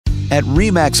At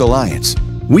REMAX Alliance,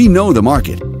 we know the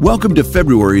market. Welcome to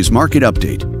February's market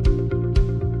update.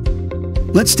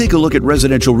 Let's take a look at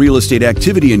residential real estate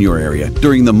activity in your area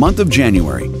during the month of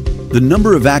January. The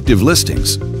number of active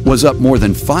listings was up more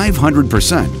than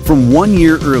 500% from 1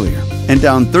 year earlier and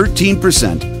down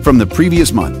 13% from the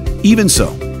previous month. Even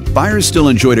so, buyers still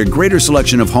enjoyed a greater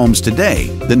selection of homes today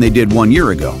than they did 1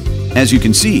 year ago. As you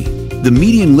can see, the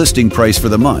median listing price for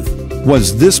the month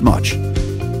was this much.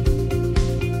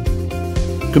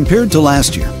 Compared to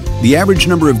last year, the average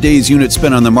number of days units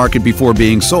spent on the market before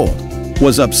being sold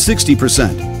was up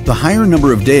 60%. The higher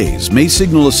number of days may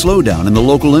signal a slowdown in the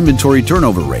local inventory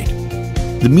turnover rate.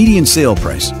 The median sale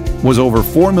price was over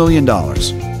 $4 million.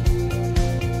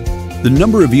 The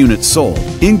number of units sold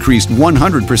increased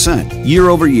 100% year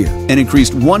over year and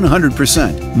increased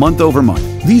 100% month over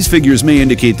month. These figures may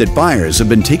indicate that buyers have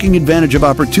been taking advantage of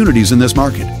opportunities in this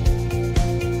market.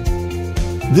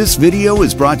 This video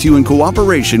is brought to you in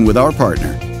cooperation with our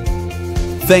partner.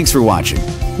 Thanks for watching.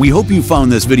 We hope you found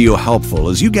this video helpful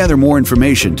as you gather more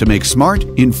information to make smart,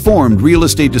 informed real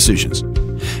estate decisions.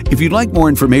 If you'd like more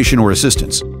information or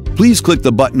assistance, please click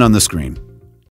the button on the screen.